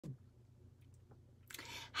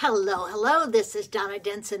Hello, hello. This is Donna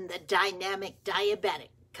Denson, the Dynamic Diabetic,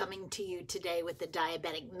 coming to you today with the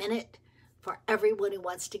Diabetic Minute for everyone who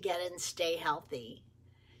wants to get and stay healthy.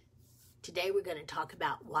 Today we're going to talk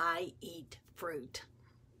about why eat fruit.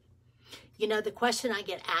 You know, the question I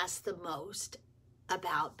get asked the most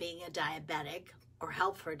about being a diabetic or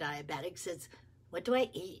help for diabetics is, what do I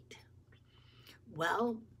eat?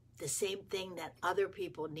 Well, the same thing that other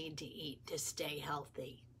people need to eat to stay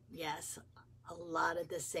healthy. Yes, a lot of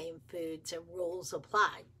the same foods and rules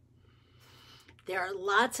apply. There are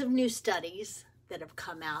lots of new studies that have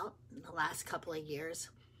come out in the last couple of years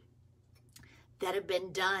that have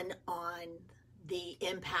been done on the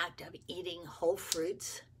impact of eating whole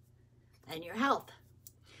fruits and your health.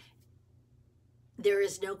 There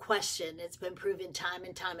is no question, it's been proven time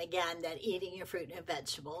and time again, that eating your fruit and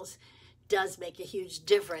vegetables does make a huge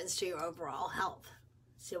difference to your overall health.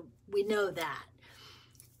 So we know that.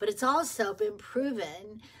 But it's also been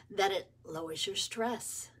proven that it lowers your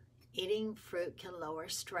stress. Eating fruit can lower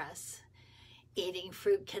stress. Eating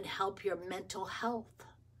fruit can help your mental health.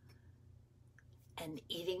 And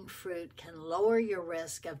eating fruit can lower your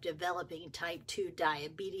risk of developing type 2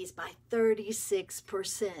 diabetes by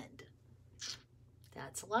 36%.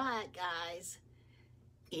 That's a lot, guys.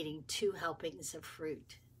 Eating 2 helpings of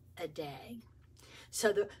fruit a day.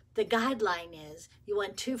 So the guideline is you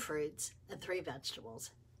want 2 fruits and 3 vegetables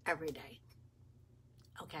every day.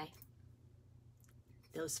 Okay?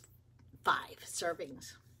 Those 5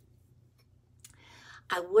 servings.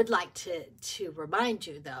 I would like to remind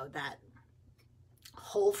you, though, that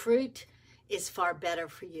whole fruit is far better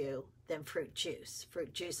for you than fruit juice.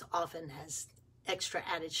 Fruit juice often has extra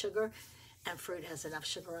added sugar, and fruit has enough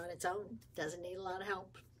sugar on its own. Doesn't need a lot of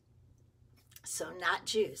help. So not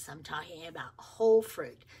juice. I'm talking about whole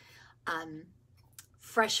fruit.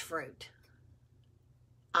 Fresh fruit.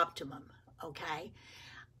 Optimum, okay?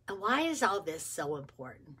 And why is all this so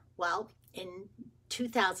important? Well, in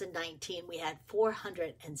 2019, we had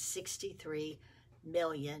 463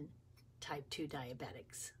 million type 2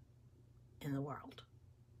 diabetics in the world.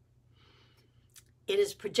 It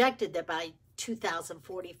is projected that by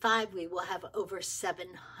 2045, we will have over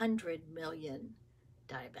 700 million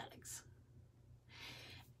diabetics.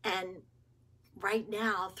 And right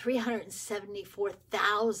now,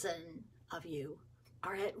 374,000 of you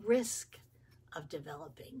are at risk of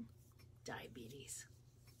developing diabetes.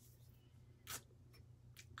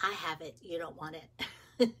 I have it, you don't want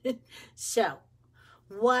it. So,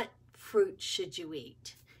 what fruit should you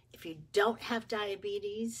eat? If you don't have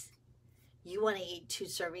diabetes, you want to eat 2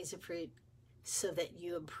 servings of fruit so that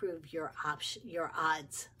you improve your odds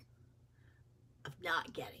of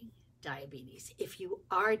not getting diabetes. If you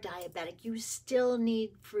are diabetic, you still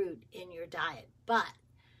need fruit in your diet, but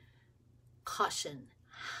caution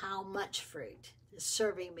how much fruit. The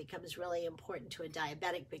serving becomes really important to a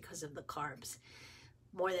diabetic because of the carbs.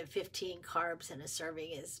 More than 15 carbs in a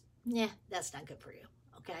serving is, that's not good for you,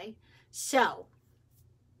 okay? So,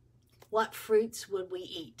 what fruits would we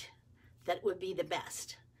eat that would be the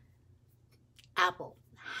best? Apple,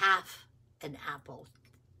 half an apple,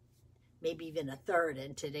 maybe even a third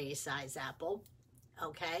in today's size apple,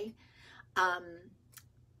 okay?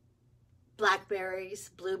 Blackberries,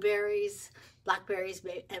 blueberries, blackberries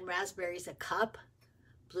and raspberries a cup,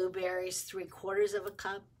 blueberries 3/4 of a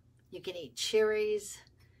cup. You can eat cherries,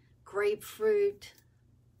 grapefruit,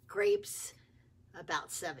 grapes,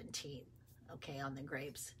 about 17, okay, on the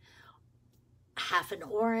grapes. Half an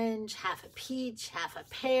orange, half a peach, half a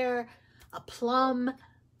pear, a plum,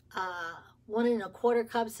 1 1/4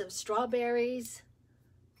 cups of strawberries.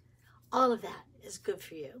 All of that is good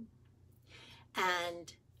for you.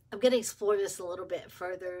 And I'm going to explore this a little bit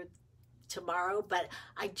further tomorrow, but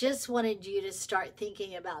I just wanted you to start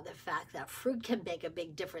thinking about the fact that fruit can make a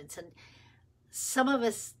big difference. And some of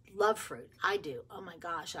us love fruit. I do. Oh my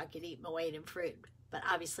gosh, I could eat my weight in fruit. But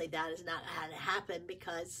obviously that is not how to happen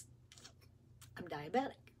because I'm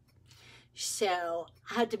diabetic. So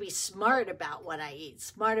I had to be smart about what I eat,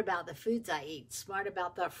 smart about the foods I eat, smart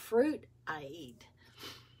about the fruit I eat.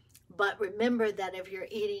 But remember that if you're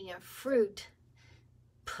eating a fruit,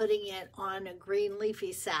 putting it on a green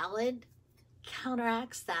leafy salad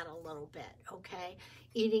counteracts that a little bit, okay?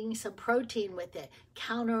 Eating some protein with it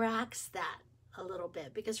counteracts that a little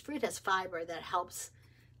bit because fruit has fiber that helps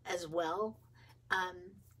as well.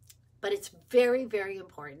 But it's very, very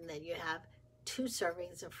important that you have 2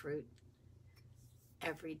 servings of fruit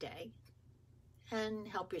every day and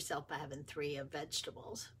help yourself by having 3 of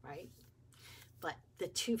vegetables, right? But the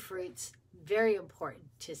 2 fruits, very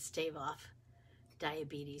important to stave off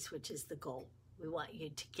diabetes, which is the goal. We want you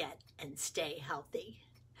to get and stay healthy.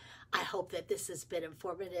 I hope that this has been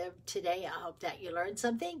informative today. I hope that you learned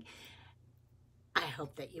something. I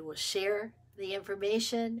hope that you will share the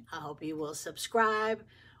information. I hope you will subscribe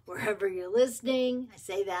wherever you're listening. I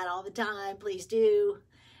say that all the time. Please do.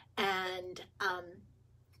 And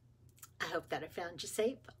I hope that I found you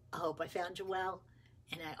safe. I hope I found you well.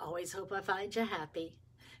 And I always hope I find you happy.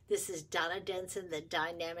 This is Donna Denson, the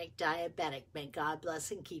Dynamic Diabetic. May God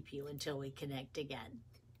bless and keep you until we connect again.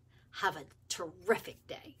 Have a terrific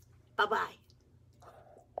day. Bye-bye.